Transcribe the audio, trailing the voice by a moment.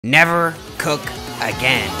Never cook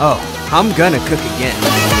again. Oh, I'm gonna cook again.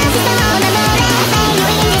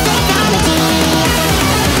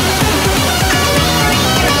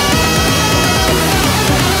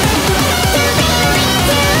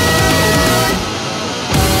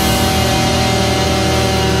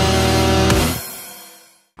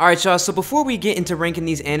 Alright y'all, so before we get into ranking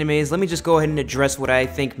these animes, let me just go ahead and address what I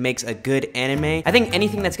think makes a good anime. I think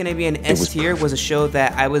anything that's gonna be an S tier was a show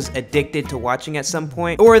that I was addicted to watching at some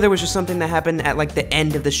point, or there was just something that happened at like the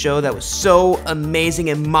end of the show that was so amazing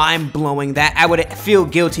and mind-blowing that I would feel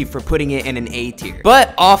guilty for putting it in an A tier.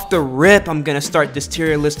 But off the rip, I'm gonna start this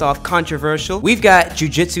tier list off controversial. We've got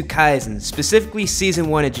Jujutsu Kaisen, specifically season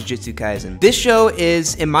 1 of Jujutsu Kaisen. This show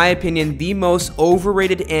is, in my opinion, the most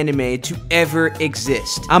overrated anime to ever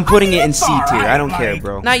exist. I'm putting it in C tier. I don't care,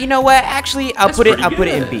 bro. Now, you know what? Actually, I'll put it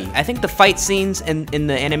in B. I think the fight scenes in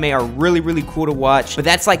the anime are really cool to watch, but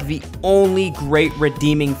that's like the only great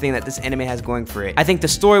redeeming thing that this anime has going for it. I think the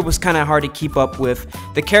story was kind of hard to keep up with.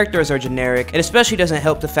 The characters are generic. It especially doesn't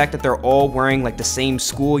help the fact that they're all wearing like the same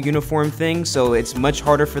school uniform thing, so it's much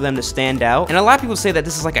harder for them to stand out. And a lot of people say that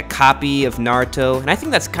this is like a copy of Naruto, and I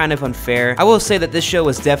think that's kind of unfair. I will say that this show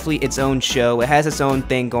is definitely its own show. It has its own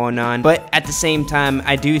thing going on, but at the same time,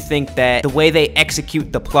 I do think that the way they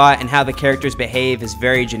execute the plot and how the characters behave is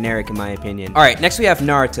very generic in my opinion. Alright, next we have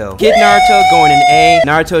Naruto. Kid Naruto going in A,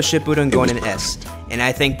 Naruto Shippuden going in S. And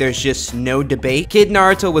I think there's just no debate. Kid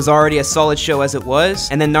Naruto was already a solid show as it was,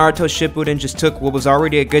 and then Naruto Shippuden just took what was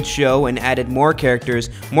already a good show and added more characters,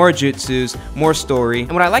 more jutsus, more story.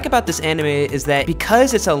 And what I like about this anime is that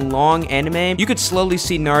because it's a long anime, you could slowly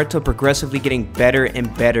see Naruto progressively getting better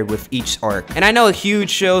and better with each arc. And I know huge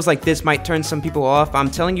shows like this might turn some people off, but I'm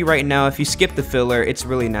telling you right now, if you skip the filler, it's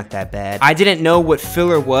really not that bad. I didn't know what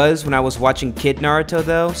filler was when I was watching Kid Naruto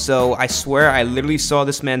though, so I swear I literally saw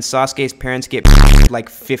this man Sasuke's parents get like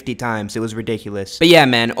 50 times. It was ridiculous. But yeah,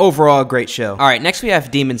 man, overall, great show. Alright, next we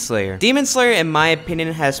have Demon Slayer. Demon Slayer, in my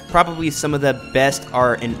opinion, has probably some of the best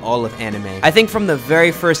art in all of anime. I think from the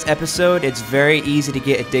very first episode, it's very easy to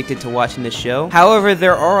get addicted to watching this show. However,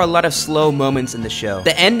 there are a lot of slow moments in the show.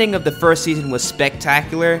 The ending of the first season was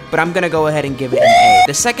spectacular, but I'm gonna go ahead and give it an A.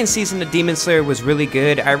 The second season of Demon Slayer was really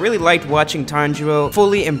good. I really liked watching Tanjiro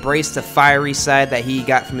fully embrace the fiery side that he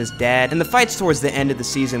got from his dad, and the fights towards the end of the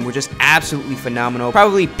season were just absolutely phenomenal.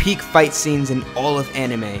 Probably peak fight scenes in all of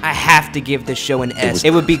anime. I have to give this show an S.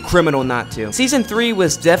 It would be criminal not to. Season 3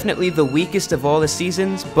 was definitely the weakest of all the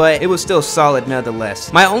seasons, but it was still solid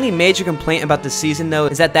nonetheless. My only major complaint about the season though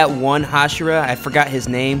is that one Hashira, I forgot his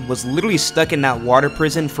name, was literally stuck in that water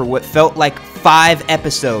prison for what felt like 5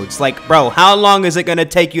 episodes. Like, bro, how long is it gonna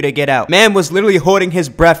take you to get out? Man was literally holding his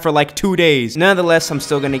breath for like 2 days. Nonetheless, I'm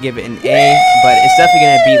still gonna give it an A, but it's definitely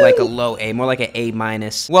gonna be like a low A, more like an A-.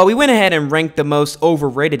 Well, we went ahead and ranked the most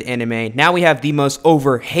overrated anime. Now we have the most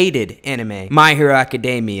overhated anime, My Hero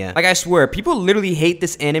Academia. Like, I swear, people literally hate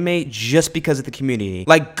this anime just because of the community.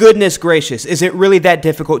 Like, goodness gracious, is it really that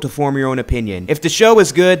difficult to form your own opinion? If the show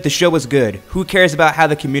is good, the show is good. Who cares about how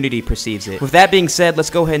the community perceives it? With that being said, let's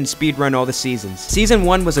go ahead and speedrun all the seasons. Season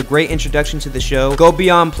 1 was a great introduction to the show. Go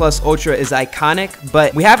Beyond Plus Ultra is iconic,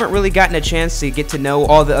 but we haven't really gotten a chance to get to know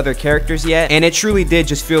all the other characters yet, and it truly did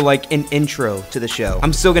just feel like an intro to the show.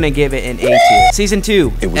 I'm still gonna give it an A tier. Season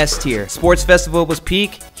 2, S tier. Sports Festival was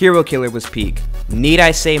peak, Hero Killer was peak. Need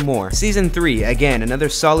I say more? Season 3, again, another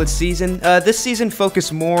solid season. This season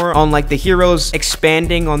focused more on like the heroes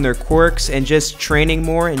expanding on their quirks and just training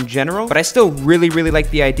more in general, but I still really like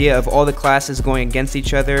the idea of all the classes going against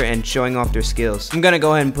each other and showing off their skills. I'm gonna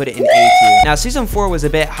go ahead and put it in A tier. Now, season 4 was a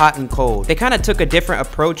bit hot and cold. They kind of took a different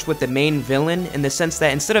approach with the main villain in the sense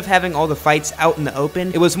that instead of having all the fights out in the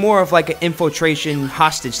open, it was more of like an infiltration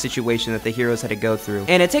hostage situation that the heroes had to go through.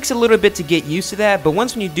 And it takes a little bit to get used to that, but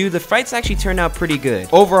once when you do, the fights actually turn out pretty good.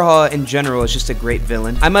 Overall, in general, it's just a great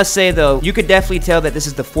villain. I must say though, you could definitely tell that this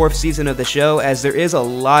is the 4th season of the show, as there is a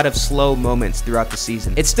lot of slow moments throughout the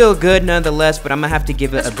season. It's still good nonetheless, but I'm gonna have to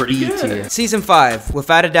give it a B tier. Season 5,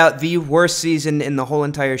 without a doubt, the worst season in the whole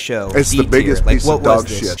entire show. It's the biggest piece of dog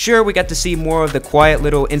shit. Sure, we got to see more of the quiet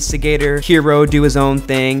little instigator hero do his own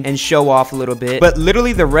thing and show off a little bit, but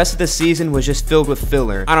literally the rest of the season was just filled with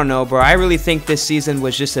filler. I don't know, bro. I really think this season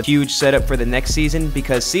was just a huge setup for the next season,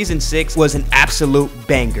 because season 6 was an absolute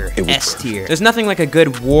banger. S tier. There's nothing like a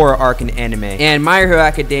good war arc in anime, and My Hero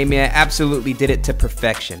Academia absolutely did it to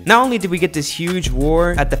perfection. Not only did we get this huge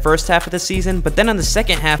war at the first half of the season, but then on the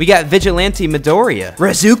second half, we got Vigilante Midoriya.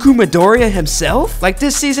 Razuku Midoriya himself? Like,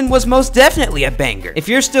 this season was most definitely a banger. If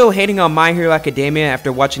you're still hating on My Hero Academia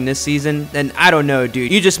after watching this season, then I don't know,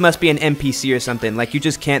 dude. You just must be an NPC or something. Like, you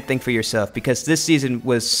just can't think for yourself, because this season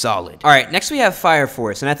was solid. Alright, Alright, next we have Fire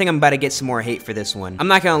Force, and I think I'm about to get some more hate for this one. I'm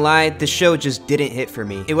not gonna lie, the show just didn't hit for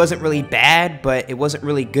me. It wasn't really bad, but it wasn't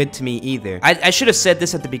really good to me either. I should have said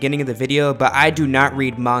this at the beginning of the video, but I do not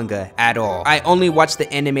read manga at all. I only watch the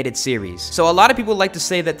animated series. So a lot of people like to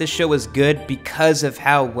say that this show is good because of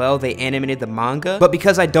how well they animated the manga, but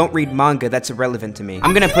because I don't read manga, that's irrelevant to me.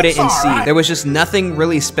 I'm gonna put it in C. There was just nothing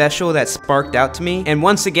really special that sparked out to me, and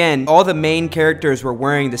once again, all the main characters were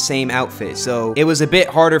wearing the same outfit, so it was a bit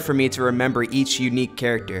harder for me to remember each unique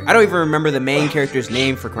character. I don't even remember the main character's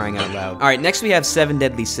name, for crying out loud. Alright, next we have 7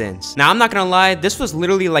 Deadly Sins. Now, I'm not gonna lie, this was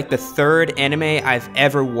literally like the 3rd anime I've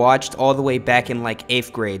ever watched all the way back in like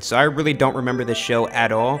 8th grade, so I really don't remember the show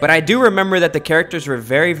at all. But I do remember that the characters were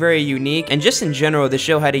very, very unique, and just in general, the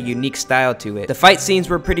show had a unique style to it. The fight scenes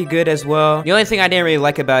were pretty good as well. The only thing I didn't really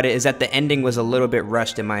like about it is that the ending was a little bit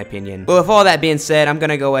rushed in my opinion. But with all that being said, I'm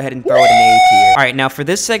gonna go ahead and throw it an A tier. Alright, now for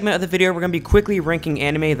this segment of the video, we're gonna be quickly ranking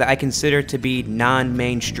anime that I consider to be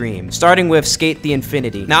non-mainstream, starting with Sk8 The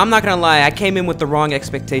Infinity. Now, I'm not gonna lie, I came in with the wrong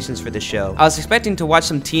expectations for this show. I was expecting to watch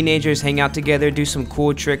some teenagers hang out together, do some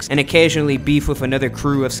cool tricks, and occasionally beef with another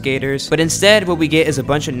crew of skaters, but instead what we get is a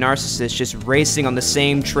bunch of narcissists just racing on the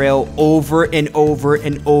same trail over and over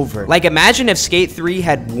and over. Like, imagine if Sk8 3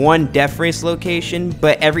 had one death race location,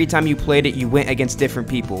 but every time you played it, you went against different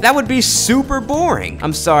people. That would be super boring.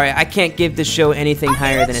 I'm sorry, I can't give this show anything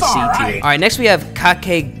higher than a C tier. Alright, next we have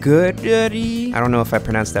Kakegurui. I don't know if I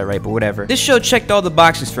pronounced that right, but whatever. This show checked all the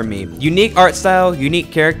boxes for me. Unique art style,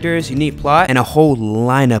 unique characters, unique plot, and a whole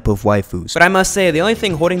lineup of waifus. But I must say, the only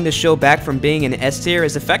thing holding this show back from being an S tier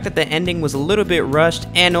is the fact that the ending was a little bit rushed,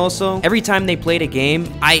 and also, every time they played a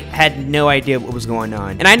game, I had no idea what was going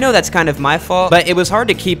on. And I know that's kind of my fault, but it was hard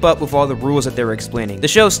to keep up with all the rules that they were explaining. The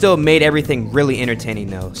show still made everything really entertaining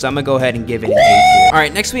though, so I'm gonna go ahead and give it an A tier.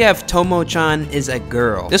 Alright, next we have Tomo-Chan is a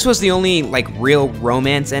Girl. This was the only like real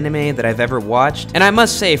romance anime that I've ever watched, and I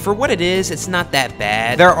must say, for what it is, it's not that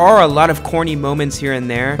bad. There are a lot of corny moments here and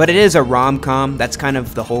there, but it is a rom-com. That's kind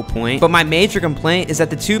of the whole point. But my major complaint is that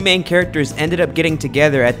the 2 main characters ended up getting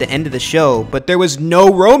together at the end of the show, but there was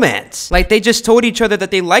no romance. Like, they just told each other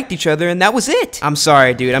that they liked each other, and that was it. I'm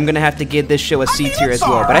sorry, dude. I'm gonna have to give this show a C tier as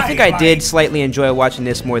well, but I think I did slightly enjoy watching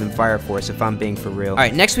this more than Fire Force, if I'm being for real.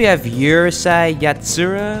 Alright, next we have Urusei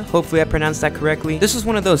Yatsura. Hopefully I pronounced that correctly. This was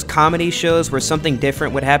one of those comedy shows where something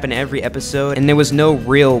different would happen every episode, and there was no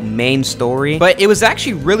real main story, but it was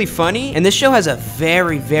actually really funny, and this show has a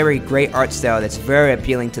very, very great art style that's very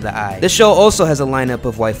appealing to the eye. This show also has a lineup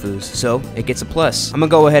of waifus, so it gets a plus. I'm gonna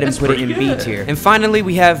go ahead and put it in B tier. And finally,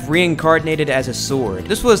 we have Reincarnated as a Sword.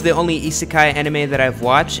 This was the only isekai anime that I've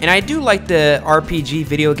watched, and I do like the RPG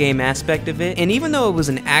video game aspect of it, and even though it was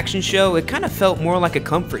an action show, it kind of felt more like a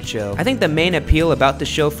comfort show. I think the main appeal about the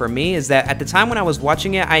show for me is that at the time when I was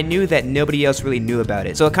watching it, I knew that nobody else really knew about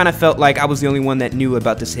it, so it kind of felt like I was the only one that knew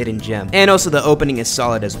about this hidden gem. And also the opening is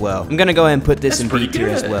solid as well. I'm gonna go ahead and put this in B tier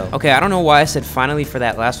as well. Okay, I don't know why I said finally for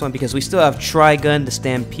that last one, because we still have Trigun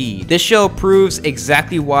Stampede. This show proves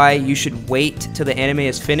exactly why you should wait till the anime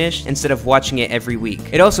is finished instead of watching it every week.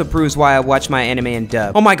 It also proves why I watch my anime in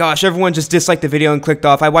dub. Oh my gosh, everyone just disliked the video and clicked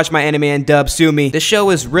off. I watch my anime in dub, sue me. This show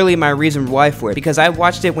is really my reason why for it, because I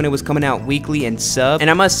watched it when it was coming out weekly in sub, and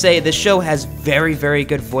I must say this show has very, very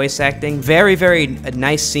good voice acting, very, very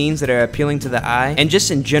nice scenes that are appealing to the eye, and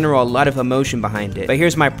just in general a lot of emotion behind it. But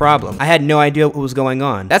here's my problem. I had no idea what was going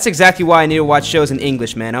on. That's exactly why I need to watch shows in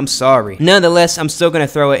English, man. I'm sorry. Nonetheless, I'm still gonna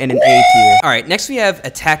throw it in an A tier. Alright, next we have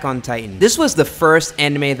Attack on Titan. This was the first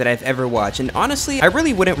anime that I've ever watched, and honestly, I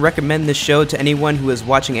really wouldn't recommend this show to anyone who is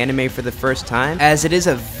watching anime for the first time, as it is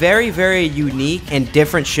a very, very unique and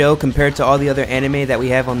different show compared to all the other anime that we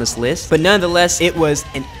have on this list. But nonetheless, it was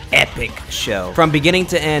an epic show. From beginning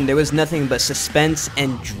to end, there was nothing but suspense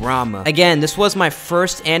and drama. Again, this was my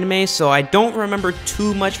first anime, so I don't remember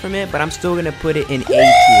too much from it, but I'm still gonna put it in A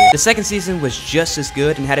tier. The second season was just as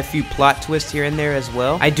good and had a few plot twists here and there as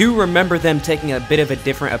well. I do remember them taking a bit of a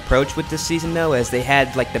different approach with this season though, as they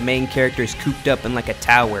had like the main characters cooped up in like a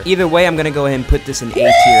tower. Either way, I'm gonna go ahead and put this in A tier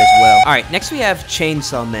as well. Alright, next we have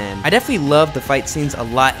Chainsaw Man. I definitely love the fight scenes a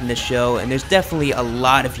lot in the show, and there's definitely a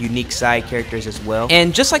lot of unique side characters as well.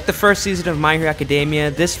 And just like the first season of My Hero Academia,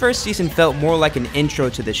 this first season felt more like an intro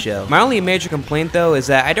to the show. My only major complaint though is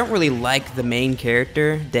that I don't really like the main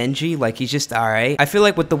character, Denji. Like, he's just alright. I feel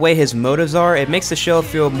like with the way his motives are, it makes the show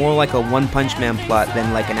feel more like a One Punch Man plot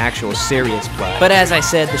than like an actual serious plot. But as I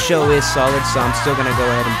said, the show is solid, so I'm still gonna go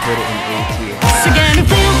ahead and put it in A tier.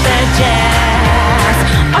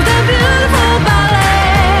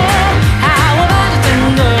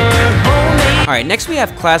 Alright, next we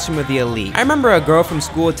have Classroom of the Elite. I remember a girl from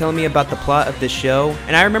school telling me about the plot of this show,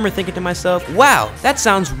 and I remember thinking to myself, wow, that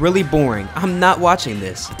sounds really boring. I'm not watching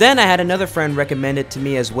this. Then I had another friend recommend it to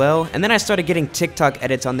me as well, and then I started getting TikTok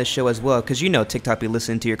edits on this show as well, because you know TikTok be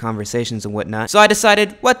listening to your conversations and whatnot. So I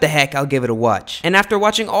decided, what the heck, I'll give it a watch. And after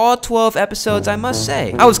watching all 12 episodes, I must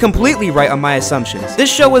say, I was completely right on my assumptions. This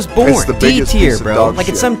show was boring. D tier, bro. Like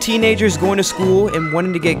it's some teenagers going to school and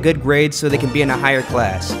wanting to get good grades so they can be in a higher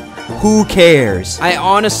class. Who cares? I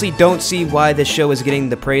honestly don't see why this show is getting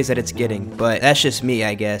the praise that it's getting, but that's just me,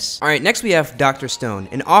 I guess. Alright, next we have Dr. Stone.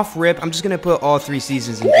 And off rip, I'm just gonna put all 3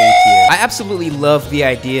 seasons in A tier. I absolutely love the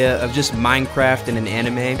idea of just Minecraft in an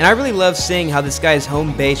anime, and I really love seeing how this guy's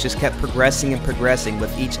home base just kept progressing and progressing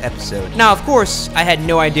with each episode. Now, of course, I had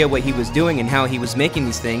no idea what he was doing and how he was making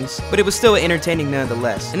these things, but it was still entertaining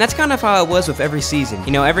nonetheless. And that's kind of how it was with every season.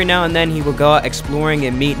 You know, every now and then he would go out exploring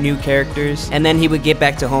and meet new characters, and then he would get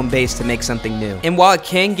back to home base to make something new. And while it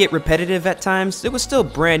can get repetitive at times, there was still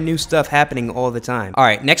brand new stuff happening all the time.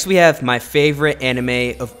 Alright, next we have my favorite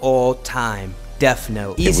anime of all time. Death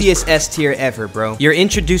Note. Easiest S tier ever, bro. You're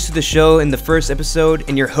introduced to the show in the first episode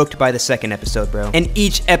and you're hooked by the second episode, bro. And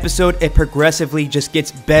each episode, it progressively just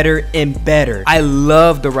gets better and better. I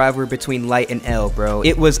love the rivalry between Light and L, bro.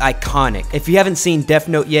 It was iconic. If you haven't seen Death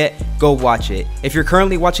Note yet, go watch it. If you're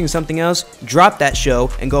currently watching something else, drop that show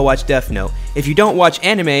and go watch Death Note. If you don't watch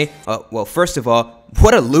anime, well, first of all,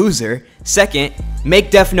 what a loser. Second,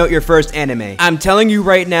 make Death Note your first anime. I'm telling you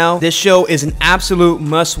right now, this show is an absolute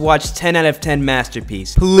must-watch 10 out of 10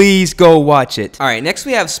 masterpiece. Please go watch it. Alright, next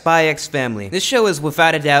we have Spy X Family. This show is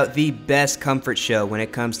without a doubt the best comfort show when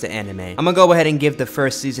it comes to anime. I'm gonna go ahead and give the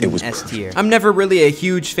first season an S tier. I'm never really a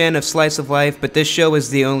huge fan of slice of life, but this show is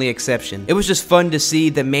the only exception. It was just fun to see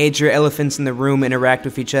the major elephants in the room interact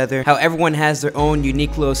with each other, how everyone has their own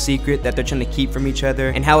unique little secret that they're trying to keep from each other,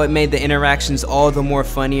 and how it made the interactions all the more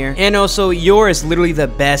funnier. And also, Yor is literally the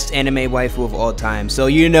best anime waifu of all time, so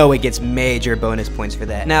you know it gets major bonus points for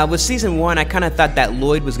that. Now, with season 1, I kind of thought that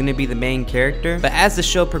Lloyd was going to be the main character, but as the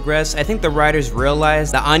show progressed, I think the writers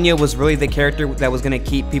realized that Anya was really the character that was going to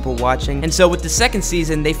keep people watching. And so with the second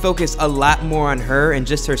season, they focused a lot more on her and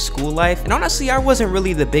just her school life. And honestly, I wasn't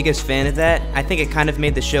really the biggest fan of that. I think it kind of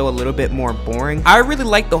made the show a little bit more boring. I really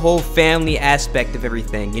like the whole family aspect of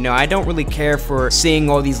everything. You know, I don't really care for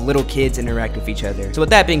seeing all these little kids interact with each other. So with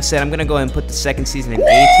that being said, I'm gonna go ahead and put the second season in A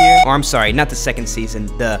tier. Or I'm sorry, not the second season,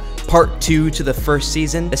 the part 2 to the first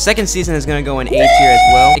season. The second season is gonna go in A tier as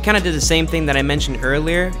well. It kind of did the same thing that I mentioned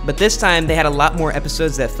earlier, but this time they had a lot more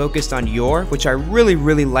episodes that focused on Yor, which I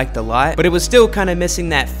really liked a lot, but it was still kind of missing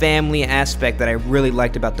that family aspect that I really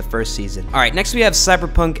liked about the first season. Alright, next we have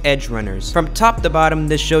Cyberpunk Edgerunners. From top to bottom,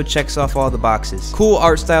 this show checks off all the boxes. Cool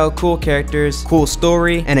art style, cool characters, cool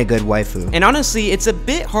story, and a good waifu. And honestly, it's a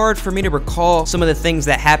bit hard for me to recall some of the things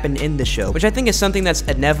that happened in the show, which I think is something that's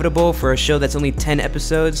inevitable for a show that's only 10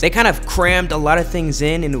 episodes. They kind of crammed a lot of things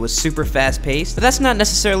in and it was super fast paced, but that's not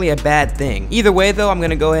necessarily a bad thing. Either way though, I'm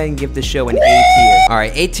gonna go ahead and give the show an A tier.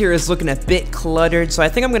 Alright, A tier is looking a bit cluttered, so I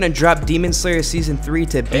think I'm gonna drop Demon Slayer Season 3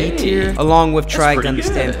 to B tier, along with Trigun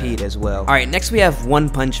Stampede as well. Alright, next we have One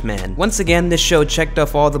Punch Man. Once again, this show checked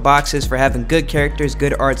off all the boxes for having good characters,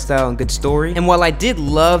 good art style, and good story. And while I did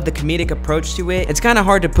love the comedic approach to it, it's kind of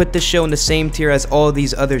hard to put this show in the same tier as all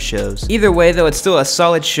these other shows. Either way though, it's still a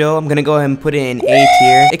solid show. I'm gonna go ahead and put it in A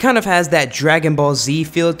tier. It kind of has that Dragon Ball Z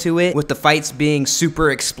feel to it, with the fights being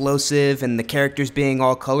super explosive and the characters being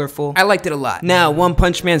all colorful. I liked it a lot. Now, One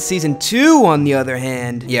Punch Man Season 2 on the other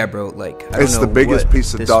hand, yeah bro, like, I don't know, it's the biggest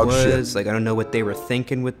piece of dog shit. Like, I don't know what they were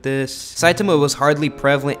thinking with this. Saitama was hardly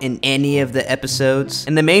prevalent in any of the episodes,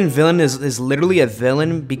 and the main villain is literally a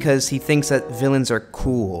villain because he thinks that villains are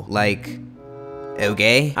cool. Like,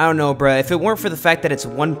 okay? I don't know, bruh. If it weren't for the fact that it's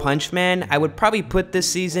One Punch Man, I would probably put this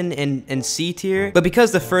season in C tier. But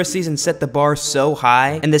because the first season set the bar so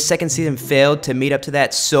high, and the second season failed to meet up to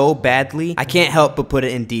that so badly, I can't help but put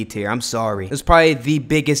it in D tier. I'm sorry. It was probably the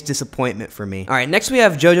biggest disappointment for me. Alright, next we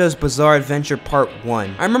have JoJo's Bizarre Adventure Part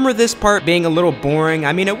 1. I remember this part being a little boring.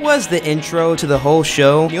 I mean, it was the intro to the whole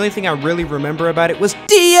show. The only thing I really remember about it was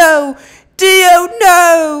Dio! Dio,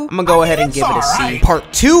 no! I'm gonna go ahead and give it a C.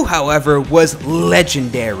 Part 2, however, was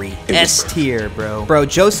legendary. S tier, bro. Bro,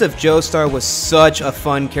 Joseph Joestar was such a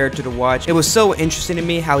fun character to watch. It was so interesting to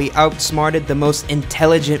me how he outsmarted the most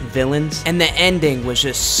intelligent villains, and the ending was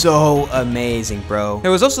just so amazing, bro. There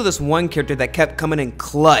was also this one character that kept coming in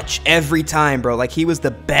clutch every time, bro. Like, he was the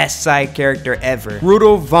best side character ever.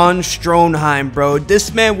 Rudolf von Stronheim, bro.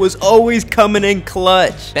 This man was always coming in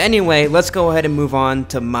clutch. But anyway, let's go ahead and move on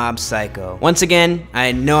to Mob Psycho. Psycho. Once again,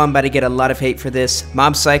 I know I'm about to get a lot of hate for this.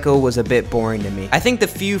 Mob Psycho was a bit boring to me. I think the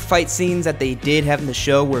few fight scenes that they did have in the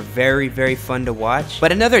show were very, very fun to watch.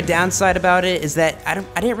 But another downside about it is that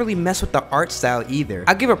I didn't really mess with the art style either.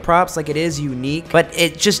 I'll give it props, like it is unique, but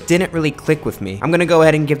it just didn't really click with me. I'm gonna go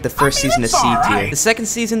ahead and give the first season a C tier. The second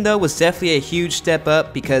season though was definitely a huge step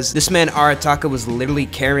up because this man Arataka was literally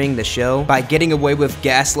carrying the show by getting away with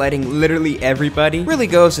gaslighting literally everybody. Really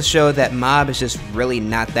goes to show that Mob is just really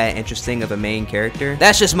not that interesting of a main character.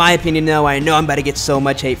 That's just my opinion though. I know I'm about to get so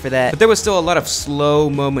much hate for that, but there was still a lot of slow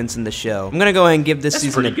moments in the show. I'm gonna go ahead and give this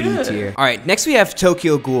season a B tier. Alright, next we have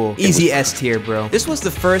Tokyo Ghoul. Easy S tier, bro. This was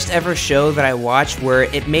the first ever show that I watched where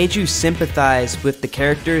it made you sympathize with the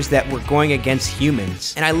characters that were going against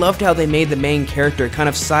humans. And I loved how they made the main character kind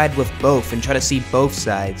of side with both and try to see both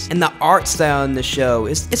sides. And the art style in the show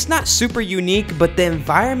it's not super unique, but the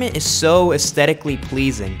environment is so aesthetically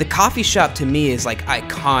pleasing. The coffee shop to me is like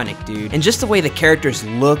iconic, dude. And just the way the characters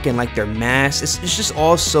look and like their masks, it's just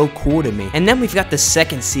all so cool to me. And then we've got the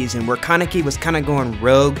second season where Kaneki was kind of going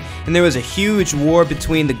rogue and there was a huge war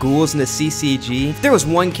between the ghouls and the CCG. If there was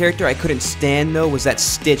one character I couldn't stand though, was that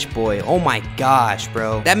Stitch boy. Oh my gosh,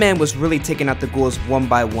 bro. That man was really taking out the ghouls one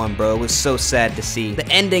by one, bro. It was so sad to see. The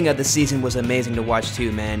ending of the season was amazing to watch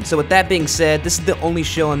too, man. So with that being said, this is the only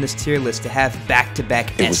show on this tier list to have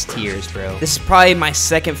back-to-back S tiers, bro. This is probably my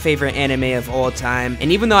second favorite anime of all time,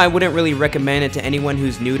 and even though I wouldn't really recommend it to anyone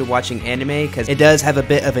who's new to watching anime, because it does have a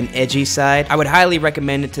bit of an edgy side, I would highly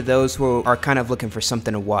recommend it to those who are kind of looking for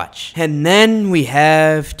something to watch. And then we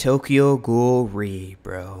have Tokyo Ghoul Re,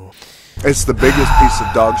 bro. It's the biggest piece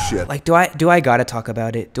of dog shit. Like, do I gotta talk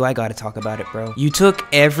about it? Do I gotta talk about it, bro? You took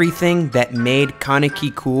everything that made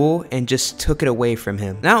Kaneki cool and just took it away from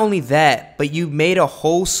him. Not only that, but you made a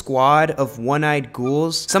whole squad of one-eyed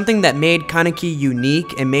ghouls, something that made Kaneki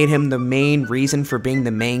unique and made him the main reason for being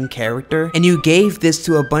the main character, and you gave this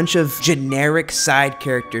to a bunch of generic side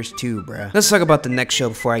characters too, bro. Let's talk about the next show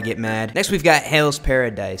before I get mad. Next, we've got Hell's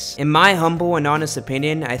Paradise. In my humble and honest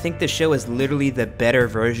opinion, I think this show is literally the better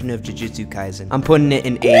version of Jujutsu Kaisen. I'm putting it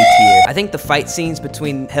in A tier. I think the fight scenes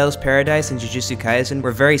between Hell's Paradise and Jujutsu Kaisen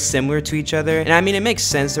were very similar to each other, and I mean, it makes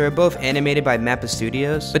sense. They were both animated by Mappa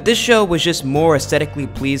Studios, but this show was just more aesthetically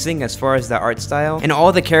pleasing as far as the art style, and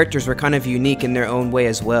all the characters were kind of unique in their own way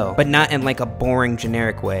as well, but not in like a boring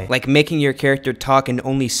generic way, like making your character talk in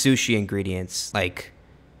only sushi ingredients. Like,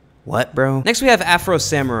 what, bro? Next we have Afro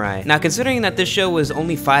Samurai. Now, considering that this show was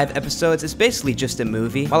only 5 episodes, it's basically just a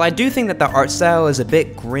movie. While I do think that the art style is a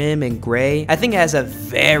bit grim and gray, I think it has a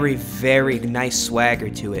very, very nice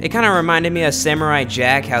swagger to it. It kind of reminded me of Samurai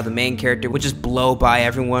Jack, how the main character would just blow by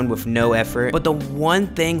everyone with no effort. But the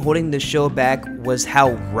one thing holding the show back was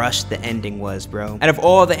how rushed the ending was, bro. Out of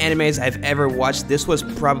all the animes I've ever watched, this was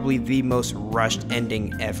probably the most rushed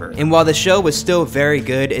ending ever. And while the show was still very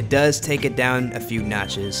good, it does take it down a few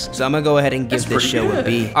notches. So I'm gonna go ahead and give this show a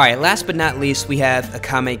B. Alright, last but not least, we have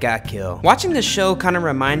Akame ga Kill. Watching this show kind of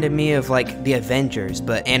reminded me of like the Avengers,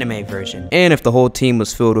 but anime version. And if the whole team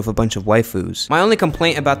was filled with a bunch of waifus. My only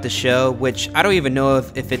complaint about the show, which I don't even know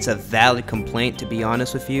if it's a valid complaint to be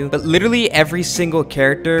honest with you, but literally every single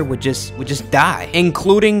character would just die,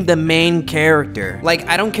 including the main character. Like,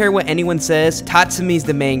 I don't care what anyone says, Tatsumi's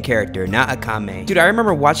the main character, not Akame. Dude, I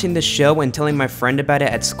remember watching this show and telling my friend about it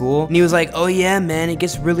at school, and he was like, oh yeah, man, it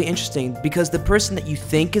gets really interesting because the person that you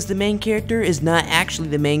think is the main character is not actually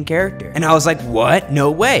the main character. And I was like, what? No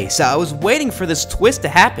way. So I was waiting for this twist to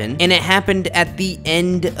happen, and it happened at the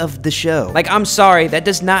end of the show. Like, I'm sorry, that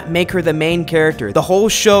does not make her the main character. The whole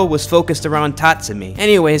show was focused around Tatsumi.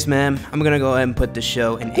 Anyways, man, I'm gonna go ahead and put the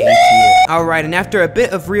show in A tier. Alright, and after a bit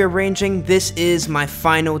of rearranging, this is my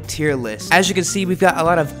final tier list. As you can see, we've got a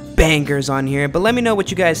lot of bangers on here, but let me know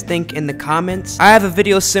what you guys think in the comments. I have a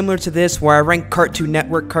video similar to this where I rank Cartoon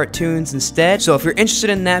Network cartoons instead, so if you're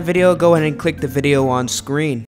interested in that video, go ahead and click the video on screen.